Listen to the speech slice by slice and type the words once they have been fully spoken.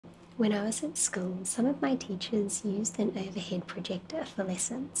When I was at school, some of my teachers used an overhead projector for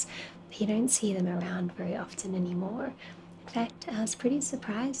lessons, but you don't see them around very often anymore. In fact, I was pretty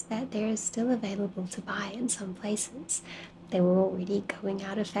surprised that they're still available to buy in some places. They were already going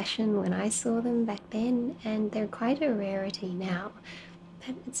out of fashion when I saw them back then, and they're quite a rarity now.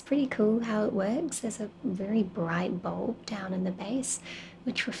 But it's pretty cool how it works. There's a very bright bulb down in the base,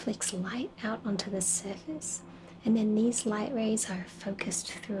 which reflects light out onto the surface. And then these light rays are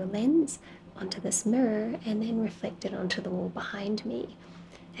focused through a lens onto this mirror and then reflected onto the wall behind me.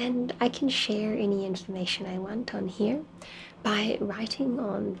 And I can share any information I want on here by writing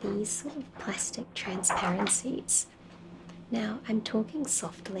on these sort of plastic transparencies. Now, I'm talking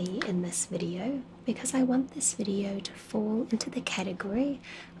softly in this video because I want this video to fall into the category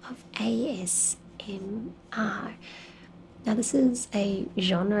of ASMR. Now, this is a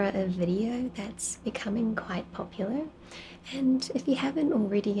genre of video that's becoming quite popular, and if you haven't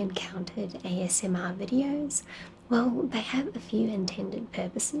already encountered ASMR videos, well, they have a few intended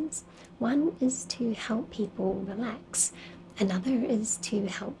purposes. One is to help people relax, another is to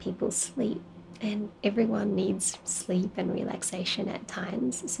help people sleep. And everyone needs sleep and relaxation at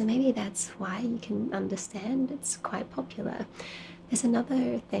times, so maybe that's why you can understand it's quite popular. There's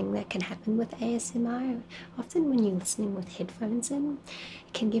another thing that can happen with ASMR. Often when you're listening with headphones in,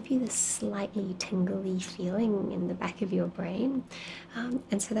 it can give you this slightly tingly feeling in the back of your brain.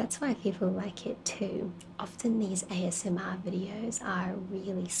 And so that's why people like it too. Often these ASMR videos are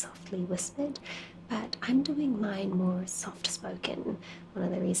really softly whispered, but I'm doing mine more soft-spoken. One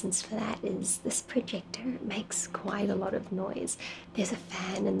of the reasons for that is this projector makes quite a lot of noise. There's a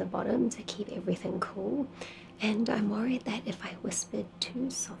fan in the bottom to keep everything cool, and I'm worried that if I whispered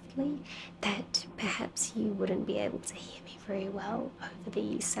too softly, that perhaps you wouldn't be able to hear me very well over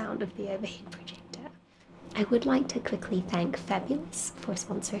the sound of the overhead projector. I would like to quickly thank Fabulous for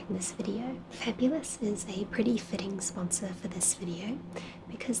sponsoring this video. Fabulous is a pretty fitting sponsor for this video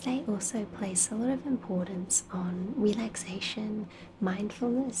because they also place a lot of importance on relaxation,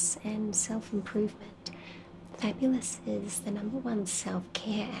 mindfulness, and self-improvement. Fabulous is the #1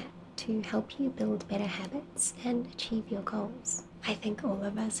 self-care app to help you build better habits and achieve your goals. I think all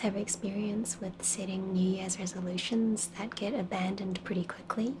of us have experience with setting New Year's resolutions that get abandoned pretty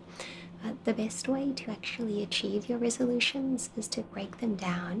quickly. But the best way to actually achieve your resolutions is to break them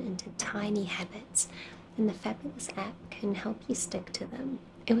down into tiny habits, and the Fabulous app can help you stick to them.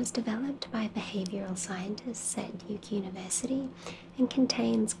 It was developed by behavioral scientists at Duke University and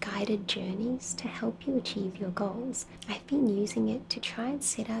contains guided journeys to help you achieve your goals. I've been using it to try and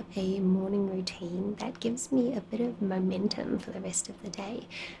set up a morning routine that gives me a bit of momentum for the rest of the day,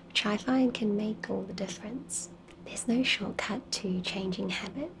 which I find can make all the difference. There's no shortcut to changing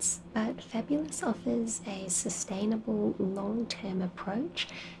habits, but Fabulous offers a sustainable, long-term approach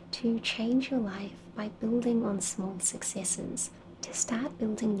to change your life by building on small successes. To start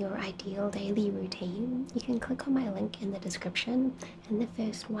building your ideal daily routine, you can click on my link in the description, and the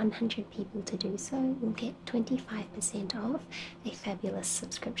first 100 people to do so will get 25% off a Fabulous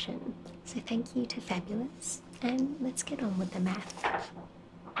subscription. So thank you to Fabulous, and let's get on with the math.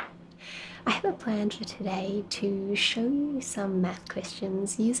 I have a plan for today to show you some math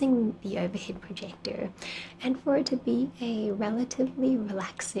questions using the overhead projector, and for it to be a relatively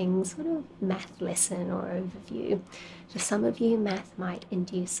relaxing sort of math lesson or overview. For some of you, math might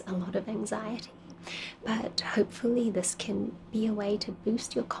induce a lot of anxiety, but hopefully this can be a way to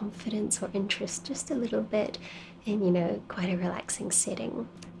boost your confidence or interest just a little bit in, quite a relaxing setting.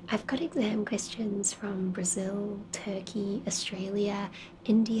 I've got exam questions from Brazil, Turkey, Australia,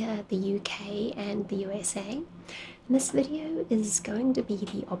 India, the UK, and the USA. And this video is going to be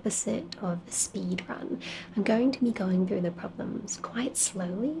the opposite of a speed run. I'm going to be going through the problems quite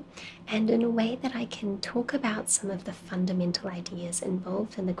slowly and in a way that I can talk about some of the fundamental ideas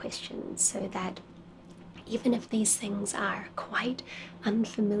involved in the questions, so that even if these things are quite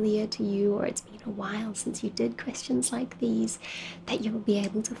unfamiliar to you, or it's been a while since you did questions like these, that you'll be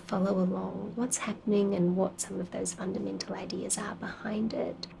able to follow along what's happening and what some of those fundamental ideas are behind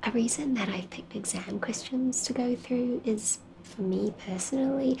it. A reason that I've picked exam questions to go through is, for me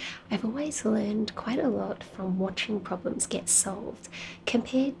personally, I've always learned quite a lot from watching problems get solved,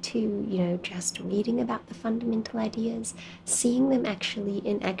 compared to, just reading about the fundamental ideas. Seeing them actually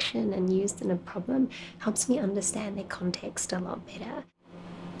in action and used in a problem helps me understand their context a lot better.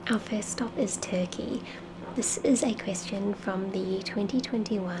 Our first stop is Turkey. This is a question from the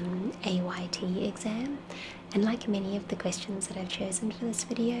 2021 AYT exam, and like many of the questions that I've chosen for this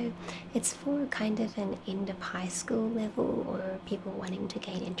video, it's for kind of an end of high school level or people wanting to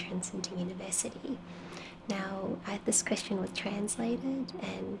gain entrance into university. Now, this question was translated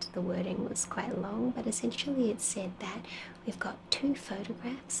and the wording was quite long, but essentially it said that we've got two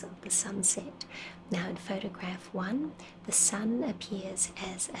photographs of the sunset. Now, in photograph 1, the sun appears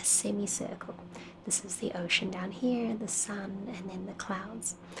as a semicircle. This is the ocean down here, the sun, and then the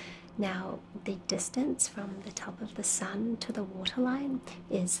clouds. Now, the distance from the top of the sun to the waterline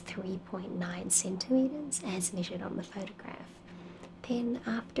is 3.9 centimeters as measured on the photograph. Then,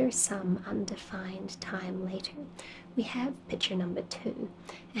 after some undefined time later, we have picture number 2,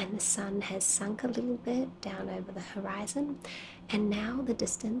 and the sun has sunk a little bit down over the horizon, and now the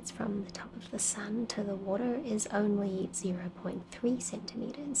distance from the top of the sun to the water is only 0.3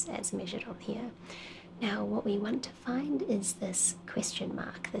 centimeters as measured on here. Now, what we want to find is this question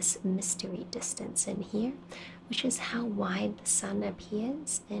mark, this mystery distance in here, which is how wide the sun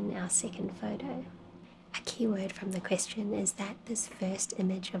appears in our second photo. A key word from the question is that this first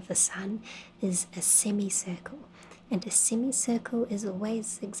image of the sun is a semicircle, and a semicircle is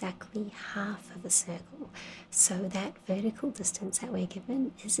always exactly half of a circle, so that vertical distance that we're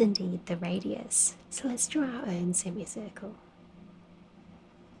given is indeed the radius. So let's draw our own semicircle.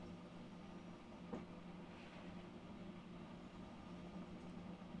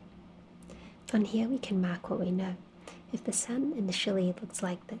 On here we can mark what we know. If the sun initially looks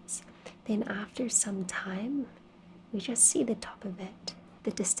like this, then after some time we just see the top of it.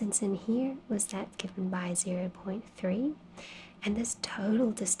 The distance in here was that given by 0.3, and this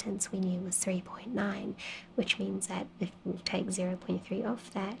total distance we knew was 3.9, which means that if we take 0.3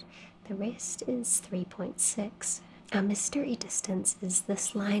 off that, the rest is 3.6. Our mystery distance is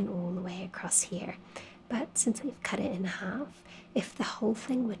this line all the way across here, but since we've cut it in half, if the whole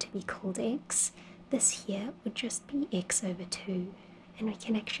thing were to be called x, this here would just be x over 2, and we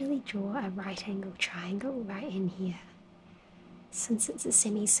can actually draw a right angle triangle right in here. Since it's a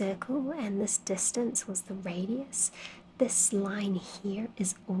semicircle and this distance was the radius, this line here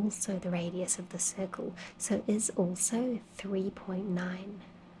is also the radius of the circle, so is also 3.9.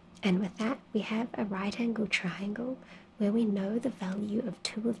 And with that, we have a right angle triangle where we know the value of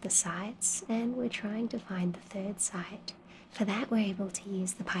 2 of the sides, and we're trying to find the third side. For that, we're able to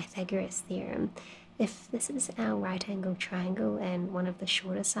use the Pythagoras theorem. If this is our right angle triangle and one of the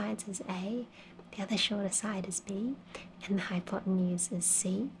shorter sides is A, the other shorter side is B, and the hypotenuse is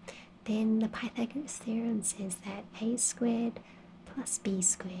C, then the Pythagoras theorem says that A squared plus B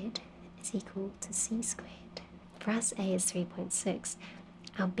squared is equal to C squared. For us, A is 3.6,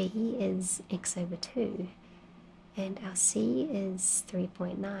 our B is x over 2, and our C is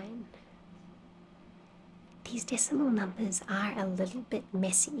 3.9. These decimal numbers are a little bit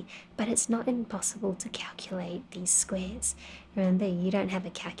messy, but it's not impossible to calculate these squares. Remember, you don't have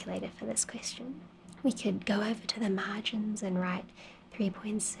a calculator for this question. We could go over to the margins and write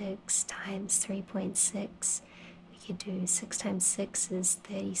 3.6 times 3.6. We could do 6 times 6 is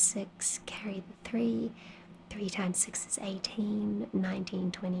 36, carry the 3. 3 times 6 is 18,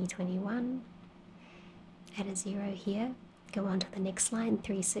 19, 20, 21. Add a 0 here. Go on to the next line.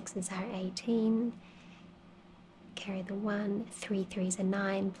 3 6s are 18. Carry the 1, 3 3s are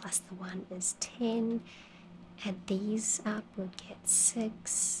 9, plus the 1 is 10. Add these up, we'll get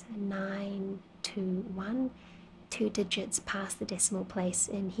 6, 9, 2, 1. 2 digits past the decimal place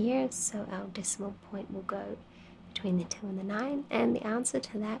in here, so our decimal point will go between the 2 and the 9, and the answer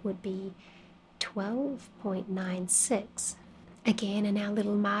to that would be 12.96. Again, in our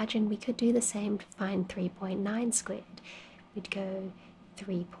little margin, we could do the same to find 3.9 squared. We'd go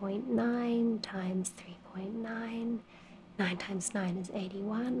 3.9 times 3.9. 9 times 9 is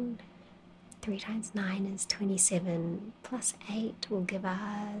 81. 3 times 9 is 27. Plus 8 will give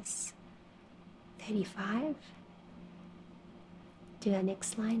us 35. Do our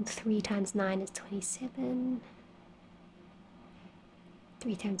next line. 3 times 9 is 27.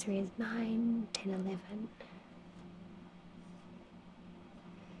 3 times 3 is 9. 10, 11.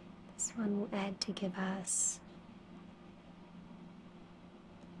 This one will add to give us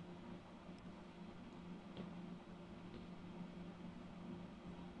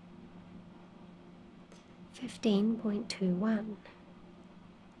 15.21.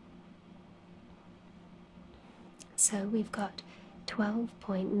 So we've got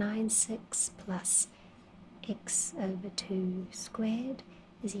 12.96 plus x over 2 squared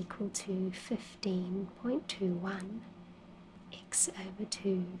is equal to 15.21. X over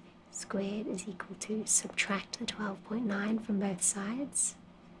 2 squared is equal to, subtract the 12.9 from both sides.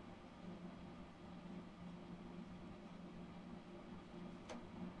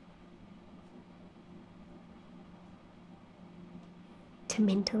 To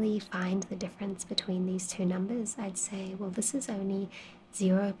mentally find the difference between these two numbers, I'd say, well, this is only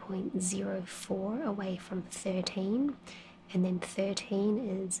 0.04 away from 13, and then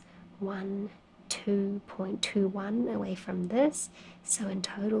 13 is 2.21 away from this, so in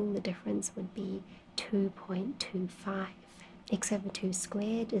total the difference would be 2.25. X over 2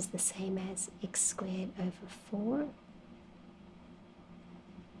 squared is the same as x squared over 4.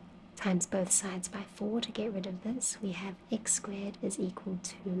 Times both sides by 4 to get rid of this. We have x squared is equal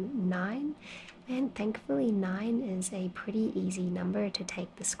to 9, and thankfully 9 is a pretty easy number to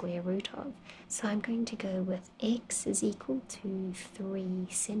take the square root of. So I'm going to go with x is equal to 3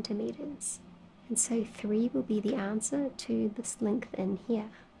 centimeters. And so 3 will be the answer to this length in here.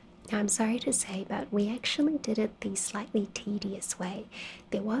 Now, I'm sorry to say, but we actually did it the slightly tedious way.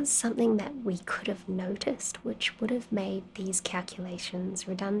 There was something that we could have noticed which would have made these calculations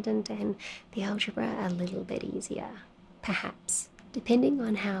redundant and the algebra a little bit easier, perhaps, depending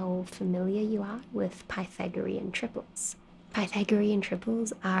on how familiar you are with Pythagorean triples. Pythagorean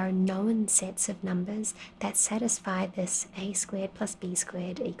triples are known sets of numbers that satisfy this a squared plus b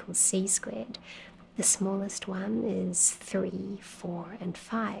squared equals c squared. The smallest one is 3, 4, and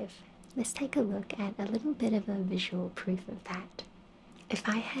 5. Let's take a look at a little bit of a visual proof of that. If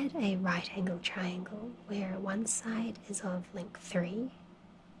I had a right angle triangle where one side is of length 3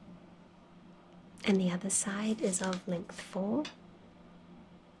 and the other side is of length 4,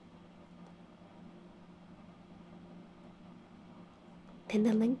 then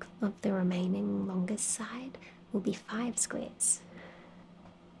the length of the remaining longest side will be 5 squares.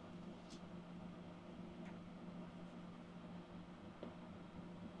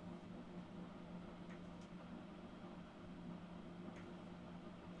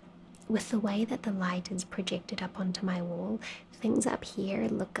 With the way that the light is projected up onto my wall, things up here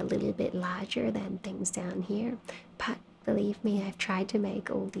look a little bit larger than things down here, but believe me, I've tried to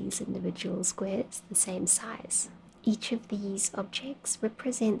make all these individual squares the same size. Each of these objects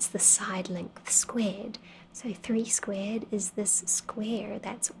represents the side length squared. So 3 squared is this square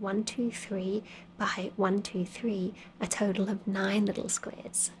that's 1, 2, 3 by 1, 2, 3, a total of 9 little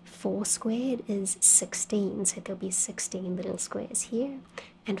squares. 4 squared is 16, so there'll be 16 little squares here.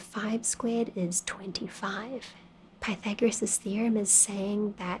 And 5 squared is 25. Pythagoras' theorem is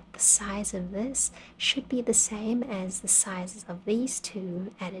saying that the size of this should be the same as the sizes of these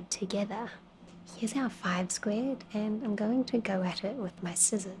two added together. Here's our 5 squared, and I'm going to go at it with my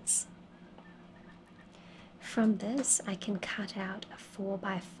scissors. From this, I can cut out a 4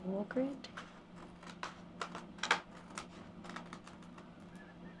 by 4 grid.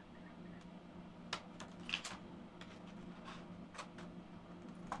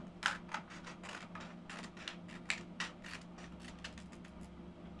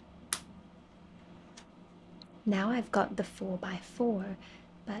 Now I've got the 4 by 4,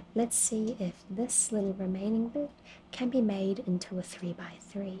 but let's see if this little remaining bit can be made into a 3 by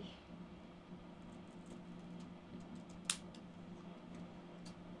 3.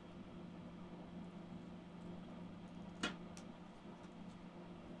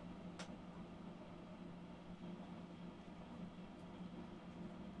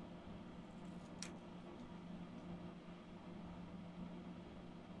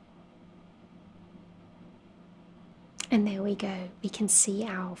 And there we go, we can see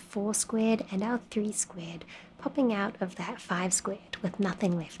our 4 squared and our 3 squared popping out of that 5 squared with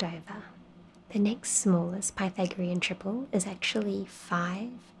nothing left over. The next smallest Pythagorean triple is actually 5,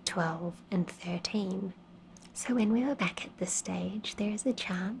 12, and 13. So when we were back at this stage, there is a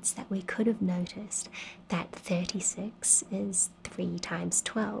chance that we could have noticed that 36 is 3 times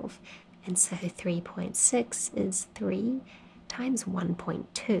 12, and so 3.6 is 3 times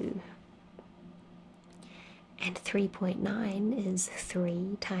 1.2. And 3.9 is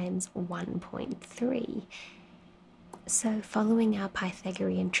 3 times 1.3. So following our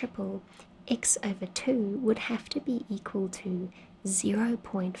Pythagorean triple, x over 2 would have to be equal to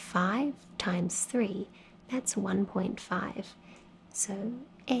 0.5 times 3. That's 1.5. So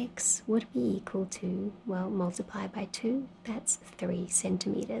x would be equal to, well, multiply by 2, that's 3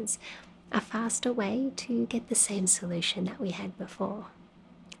 centimeters. A faster way to get the same solution that we had before.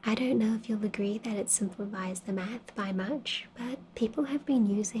 I don't know if you'll agree that it simplifies the math by much, but people have been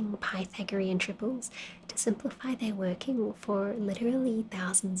using Pythagorean triples to simplify their working for literally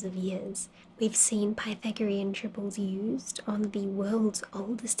thousands of years. We've seen Pythagorean triples used on the world's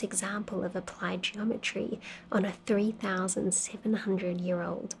oldest example of applied geometry on a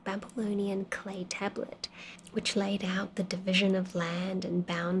 3,700-year-old Babylonian clay tablet, which laid out the division of land and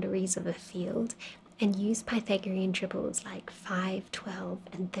boundaries of a field, and used Pythagorean triples like 5, 12,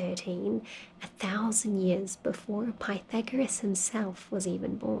 and 13 1,000 years before Pythagoras himself was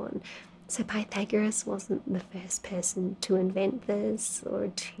even born. So Pythagoras wasn't the first person to invent this or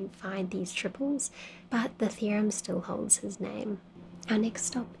to find these triples, but the theorem still holds his name. Our next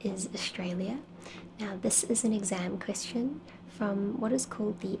stop is Australia. Now this is an exam question from what is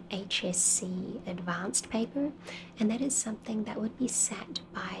called the HSC Advanced paper, and that is something that would be sat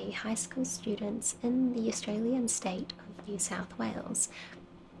by high school students in the Australian state of New South Wales.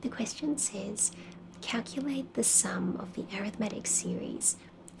 The question says, calculate the sum of the arithmetic series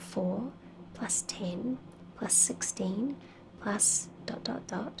 4 plus 10 plus 16 plus dot dot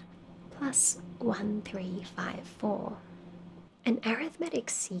dot plus 1354. An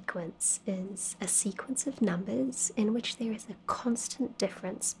arithmetic sequence is a sequence of numbers in which there is a constant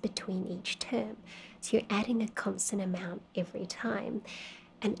difference between each term. So you're adding a constant amount every time.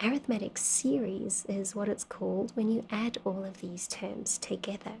 An arithmetic series is what it's called when you add all of these terms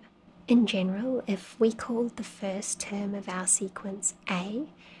together. In general, if we called the first term of our sequence A,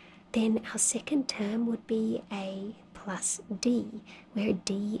 then our second term would be A plus D, where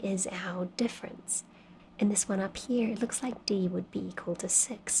D is our difference. And this one up here, it looks like D would be equal to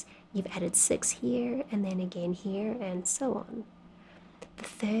 6. You've added 6 here, and then again here, and so on. The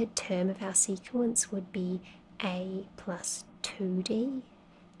third term of our sequence would be A plus 2D,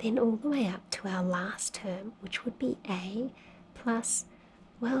 then all the way up to our last term, which would be A plus,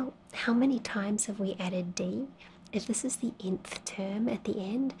 well, how many times have we added D? If this is the nth term at the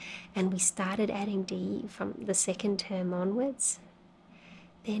end, and we started adding D from the second term onwards,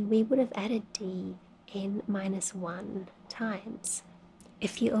 then we would have added D n minus 1 times.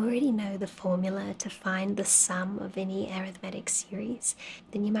 If you already know the formula to find the sum of any arithmetic series,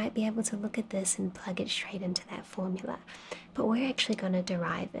 then you might be able to look at this and plug it straight into that formula. But we're actually going to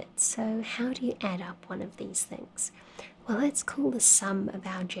derive it. So how do you add up one of these things? Well, let's call the sum of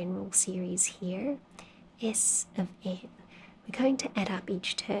our general series here S of n. We're going to add up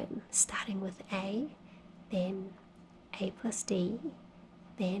each term, starting with A, then A plus D,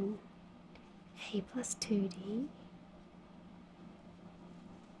 then A plus 2D,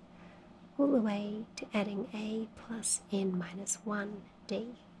 all the way to adding A plus n minus 1D.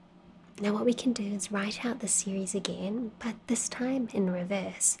 Now what we can do is write out the series again, but this time in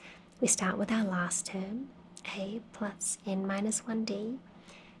reverse. We start with our last term, A plus n minus 1D,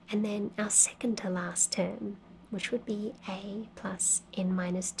 and then our second to last term, which would be A plus n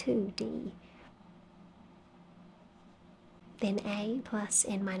minus 2D. Then A plus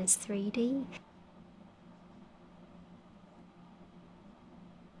n minus 3D,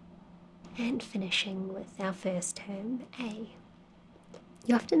 and finishing with our first term, A.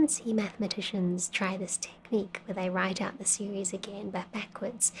 You often see mathematicians try this technique where they write out the series again but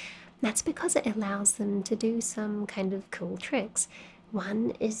backwards. That's because it allows them to do some kind of cool tricks.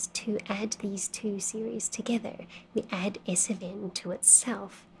 One is to add these two series together. We add S of n to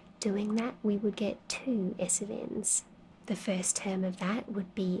itself. Doing that, we would get 2 S of n's. The first term of that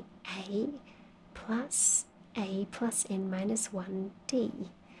would be A plus n minus 1D.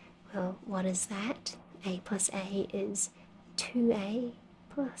 Well, what is that? A plus A is 2A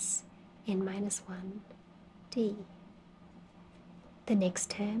plus n minus 1D. The next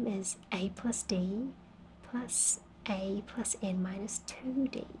term is A plus D plus A plus n minus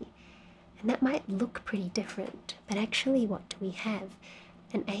 2D. And that might look pretty different, but actually what do we have?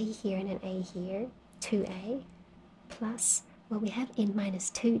 An A here and an A here, 2A, plus, well, we have n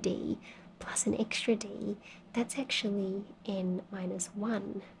minus 2D plus an extra D. That's actually n minus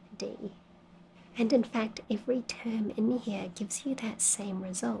 1D. And in fact, every term in here gives you that same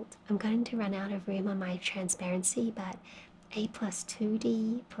result. I'm going to run out of room on my transparency, but A plus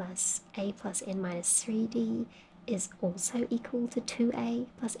 2D plus A plus n minus 3D is also equal to 2A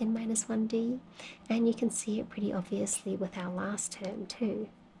plus n minus 1D, and you can see it pretty obviously with our last term too.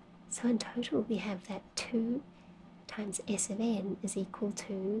 So in total we have that 2 times S of n is equal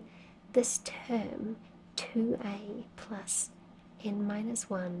to this term 2A plus n minus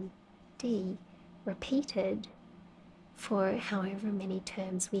 1D repeated for however many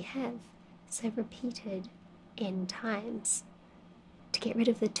terms we have. So repeated n times. To get rid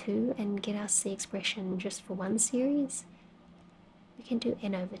of the 2 and get us the expression just for one series, we can do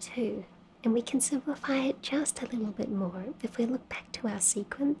n over 2. And we can simplify it just a little bit more. If we look back to our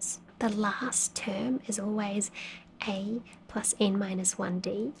sequence, the last term is always A plus n minus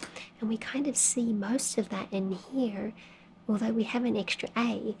 1D. And we kind of see most of that in here, although we have an extra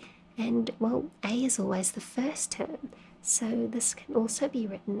A. And, well, A is always the first term. So this can also be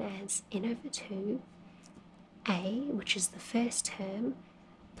written as n over 2 A, which is the first term,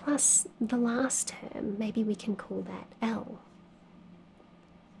 plus the last term. Maybe we can call that L.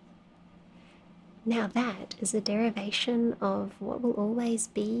 Now that is a derivation of what will always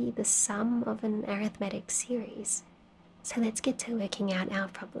be the sum of an arithmetic series. So let's get to working out our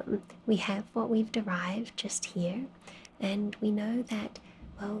problem. We have what we've derived just here, and we know that,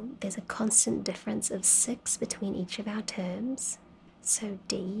 well, there's a constant difference of 6 between each of our terms. So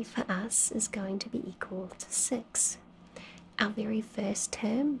d for us is going to be equal to 6. Our very first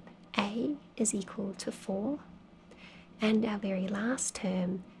term, a, is equal to 4. And our very last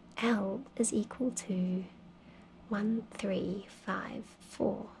term, L, is equal to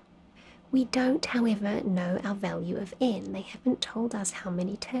 1354. We don't, however, know our value of n. They haven't told us how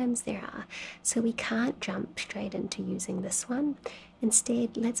many terms there are, so we can't jump straight into using this one.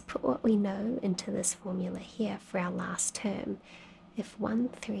 Instead, let's put what we know into this formula here for our last term. If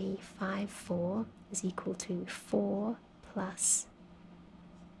 1354 is equal to 4 plus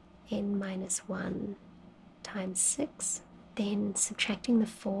n minus 1 times 6, then subtracting the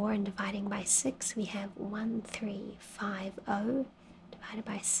 4 and dividing by 6, we have 1350 divided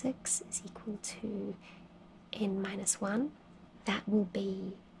by 6 is equal to n minus 1. That will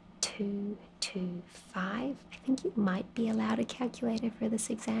be 225. I think you might be allowed a calculator for this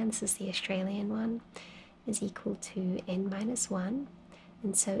exam. This is the Australian one. Is equal to n minus 1.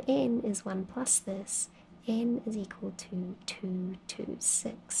 And so n is 1 plus this. N is equal to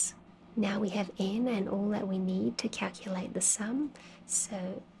 226. Now we have n and all that we need to calculate the sum.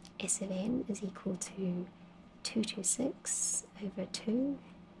 So S of n is equal to 226 over 2,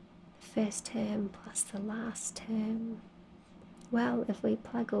 the first term plus the last term. Well, if we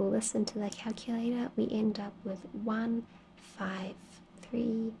plug all this into the calculator, we end up with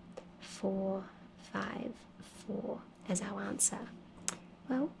 153,454 as our answer.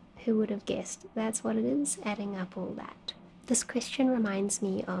 Well, who would have guessed? That's what it is, adding up all that. This question reminds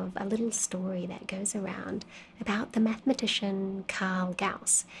me of a little story that goes around about the mathematician Carl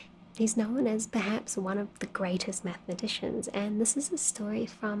Gauss. He's known as perhaps one of the greatest mathematicians, and this is a story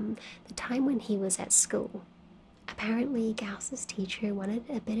from the time when he was at school. Apparently, Gauss's teacher wanted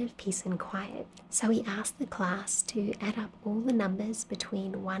a bit of peace and quiet, so he asked the class to add up all the numbers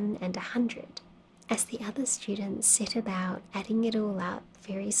between 1 and 100. As the other students set about adding it all up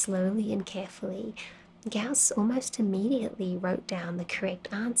very slowly and carefully, Gauss almost immediately wrote down the correct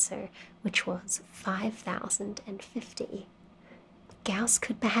answer, which was 5,050. Gauss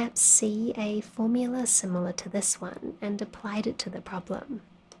could perhaps see a formula similar to this one and applied it to the problem.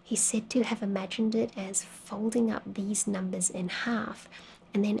 He's said to have imagined it as folding up these numbers in half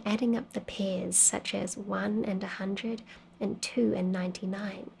and then adding up the pairs such as 1 and 100 and 2 and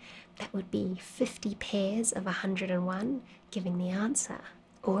 99. That would be 50 pairs of 101, giving the answer.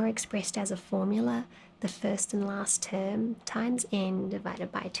 Or expressed as a formula, the first and last term times n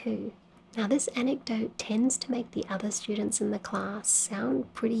divided by 2. Now this anecdote tends to make the other students in the class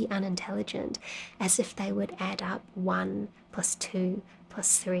sound pretty unintelligent, as if they would add up 1 plus 2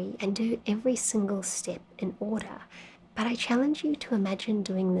 plus 3 and do every single step in order. But I challenge you to imagine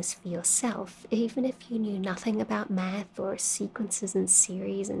doing this for yourself, even if you knew nothing about math or sequences and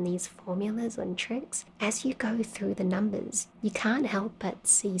series and these formulas and tricks. As you go through the numbers, you can't help but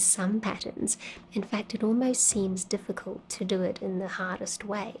see some patterns. In fact, it almost seems difficult to do it in the hardest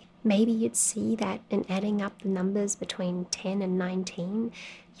way. Maybe you'd see that in adding up the numbers between 10 and 19,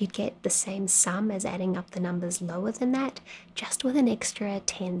 you'd get the same sum as adding up the numbers lower than that, just with an extra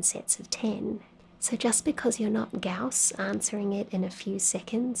 10 sets of 10. So just because you're not Gauss answering it in a few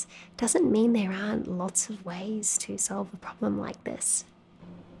seconds doesn't mean there aren't lots of ways to solve a problem like this.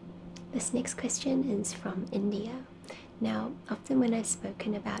 This next question is from India. Now, often when I've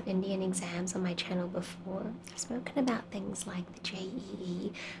spoken about Indian exams on my channel before, I've spoken about things like the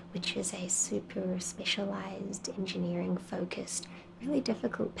JEE, which is a super specialized engineering focused, really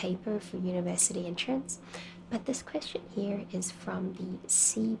difficult paper for university entrance. But this question here is from the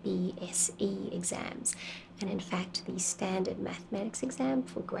CBSE exams, and in fact the standard mathematics exam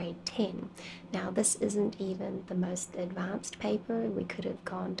for grade 10. Now this isn't even the most advanced paper, we could have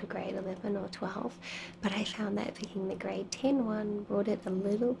gone to grade 11 or 12, but I found that picking the grade 10 one brought it a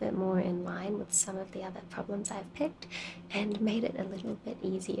little bit more in line with some of the other problems I've picked and made it a little bit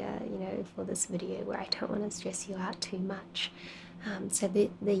easier, for this video where I don't want to stress you out too much. So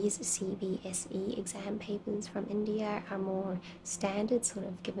these CBSE exam papers from India are more standard, sort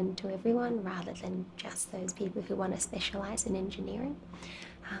of given to everyone, rather than just those people who want to specialize in engineering.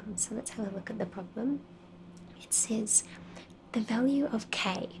 So let's have a look at the problem. It says, the value of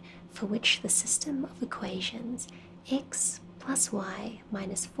k for which the system of equations x plus y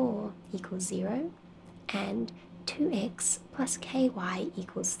minus 4 equals 0 and 2x plus ky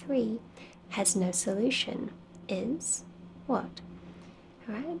equals 3 has no solution is what?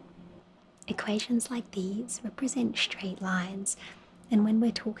 Alright, Equations like these represent straight lines, and when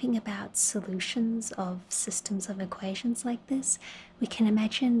we're talking about solutions of systems of equations like this, we can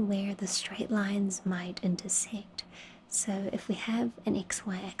imagine where the straight lines might intersect. So if we have an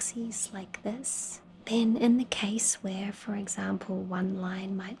xy axis like this, then in the case where, for example, one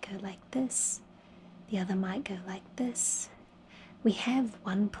line might go like this, the other might go like this, we have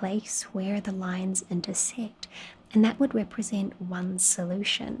one place where the lines intersect, and that would represent one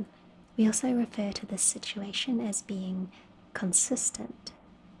solution. We also refer to this situation as being consistent.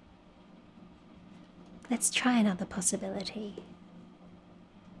 Let's try another possibility.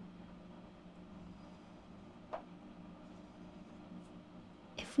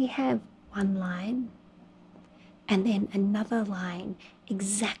 If we have one line and then another line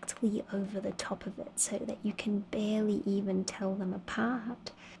exactly over the top of it so that you can barely even tell them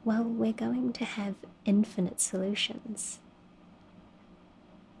apart, well, we're going to have infinite solutions.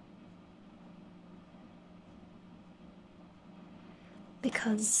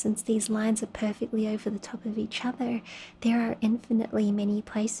 Because since these lines are perfectly over the top of each other, there are infinitely many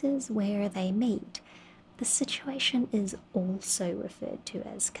places where they meet. The situation is also referred to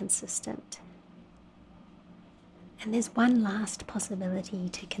as consistent. And there's one last possibility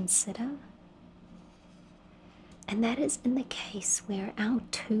to consider, and that is in the case where our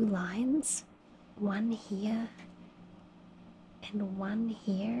two lines, one here and one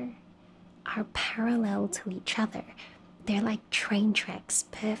here, are parallel to each other. They're like train tracks,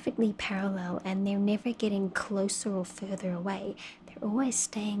 perfectly parallel, and they're never getting closer or further away. They're always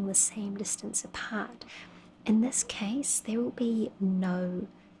staying the same distance apart. In this case, there will be no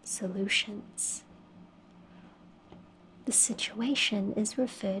solutions. The situation is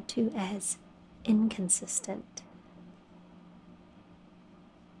referred to as inconsistent.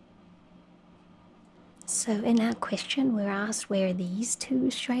 So in our question, we're asked where these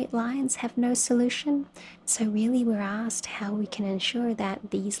two straight lines have no solution. So really we're asked how we can ensure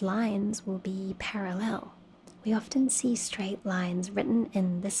that these lines will be parallel. We often see straight lines written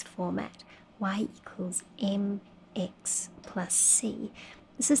in this format: y equals mx plus c.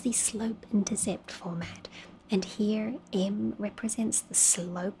 This is the slope-intercept format. And here m represents the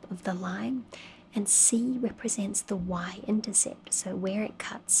slope of the line and c represents the y-intercept, so where it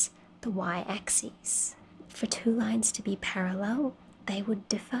cuts the y-axis. For two lines to be parallel, they would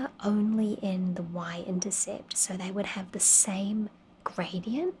differ only in the y-intercept, so they would have the same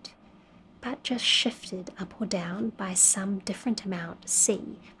gradient, but just shifted up or down by some different amount,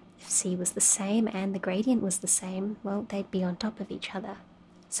 c. If c was the same and the gradient was the same, well, they'd be on top of each other.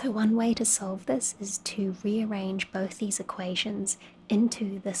 So one way to solve this is to rearrange both these equations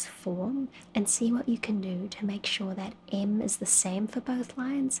into this form and see what you can do to make sure that m is the same for both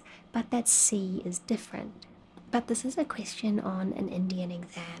lines, but that c is different. But this is a question on an Indian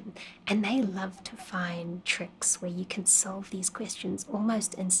exam, and they love to find tricks where you can solve these questions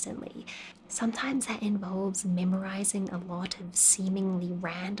almost instantly. Sometimes that involves memorizing a lot of seemingly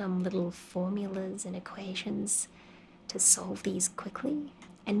random little formulas and equations to solve these quickly.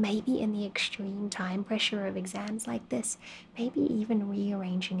 And maybe in the extreme time pressure of exams like this, maybe even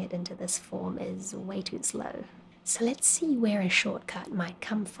rearranging it into this form is way too slow. So let's see where a shortcut might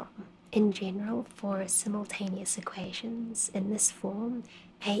come from. In general, for simultaneous equations in this form,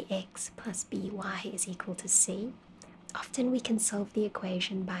 ax plus by is equal to c, often we can solve the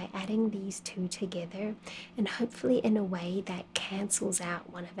equation by adding these two together, and hopefully in a way that cancels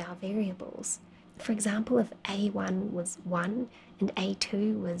out one of our variables. For example, if a1 was 1 and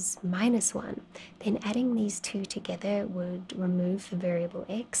a2 was minus 1, then adding these two together would remove the variable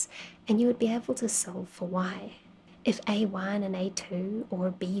x, and you would be able to solve for y. If a1 and a2,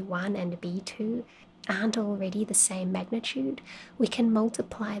 or b1 and b2, aren't already the same magnitude, we can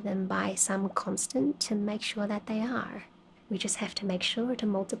multiply them by some constant to make sure that they are. We just have to make sure to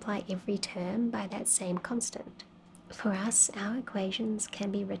multiply every term by that same constant. For us, our equations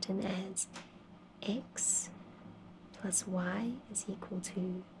can be written as x plus y is equal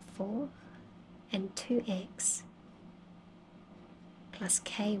to 4 and 2x plus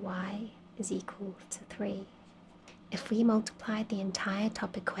ky is equal to 3. If we multiply the entire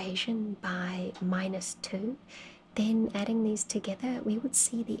top equation by minus 2, then adding these together, we would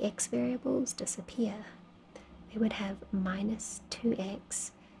see the x variables disappear. We would have minus 2x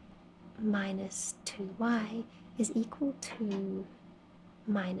minus 2y is equal to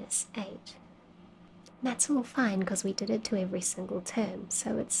minus 8. That's all fine because we did it to every single term,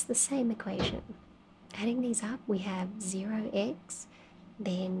 so it's the same equation. Adding these up, we have 0x,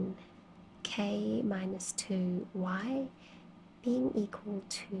 then k minus 2y being equal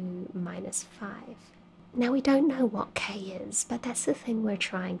to minus 5. Now we don't know what k is, but that's the thing we're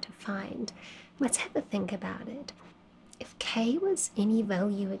trying to find. Let's have a think about it. If k was any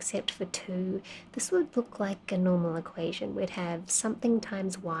value except for 2, this would look like a normal equation. We'd have something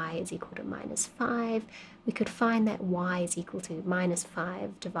times y is equal to minus 5. We could find that y is equal to minus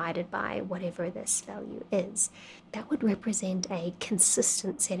 5 divided by whatever this value is. That would represent a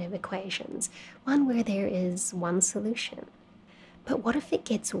consistent set of equations, one where there is one solution. But what if it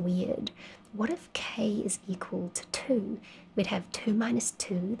gets weird? What if k is equal to 2? We'd have 2 minus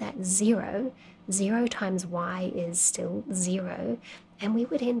 2, that's 0. 0 times y is still 0. And we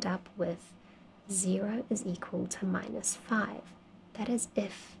would end up with 0 is equal to minus 5. That is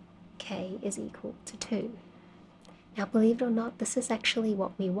if k is equal to 2. Now, believe it or not, this is actually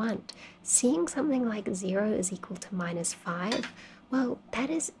what we want. Seeing something like 0 is equal to minus 5, well, that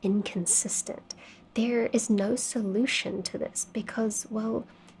is inconsistent. There is no solution to this because, well,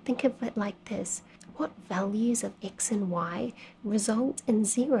 think of it like this. What values of x and y result in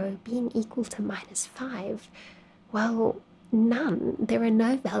 0 being equal to minus 5? Well, none. There are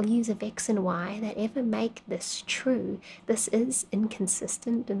no values of x and y that ever make this true. This is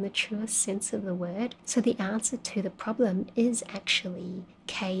inconsistent in the truest sense of the word. So the answer to the problem is actually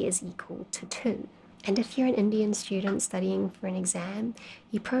k is equal to 2. And if you're an Indian student studying for an exam,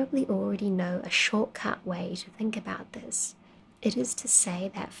 you probably already know a shortcut way to think about this. It is to say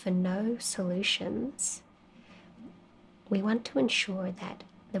that for no solutions, we want to ensure that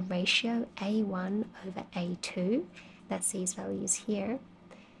the ratio a1 over a2, that's these values here,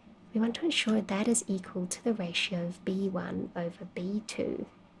 we want to ensure that is equal to the ratio of b1 over b2.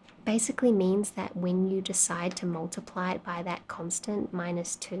 Basically means that when you decide to multiply it by that constant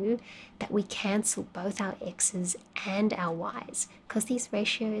minus 2, that we cancel both our x's and our y's, because these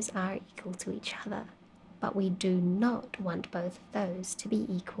ratios are equal to each other. But we do not want both of those to be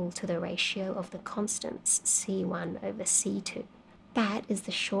equal to the ratio of the constants c1 over c2. That is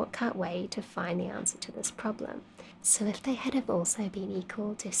the shortcut way to find the answer to this problem. So if they had have also been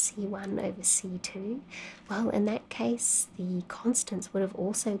equal to c1 over c2, well, in that case, the constants would have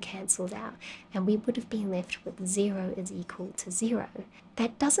also cancelled out, and we would have been left with 0 is equal to 0.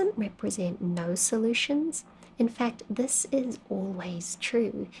 That doesn't represent no solutions. In fact, this is always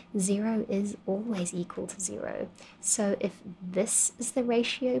true. 0 is always equal to 0. So if this is the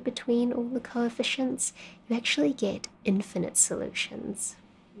ratio between all the coefficients, you actually get infinite solutions.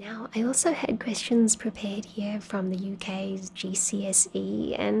 Now, I also had questions prepared here from the UK's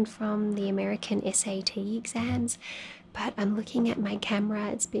GCSE and from the American SAT exams, but I'm looking at my camera,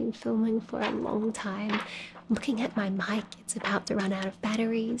 it's been filming for a long time. I'm looking at my mic, it's about to run out of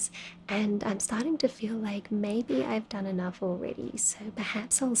batteries, and I'm starting to feel like maybe I've done enough already, so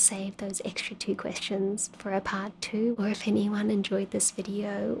perhaps I'll save those extra 2 questions for a part 2, or if anyone enjoyed this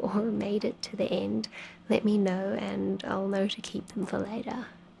video or made it to the end, let me know and I'll know to keep them for later.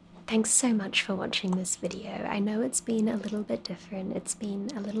 Thanks so much for watching this video. I know it's been a little bit different, it's been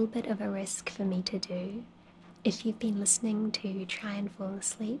a little bit of a risk for me to do. If you've been listening to try and fall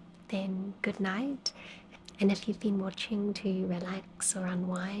asleep, then good night. And if you've been watching to relax or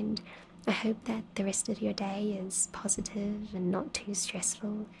unwind, I hope that the rest of your day is positive and not too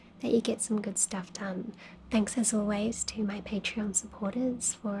stressful, that you get some good stuff done. Thanks as always to my Patreon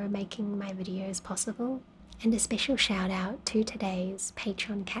supporters for making my videos possible. And a special shout out to today's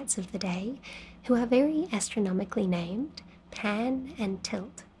Patron Cats of the Day, who are very astronomically named, Pan and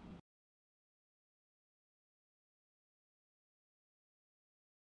Tilt.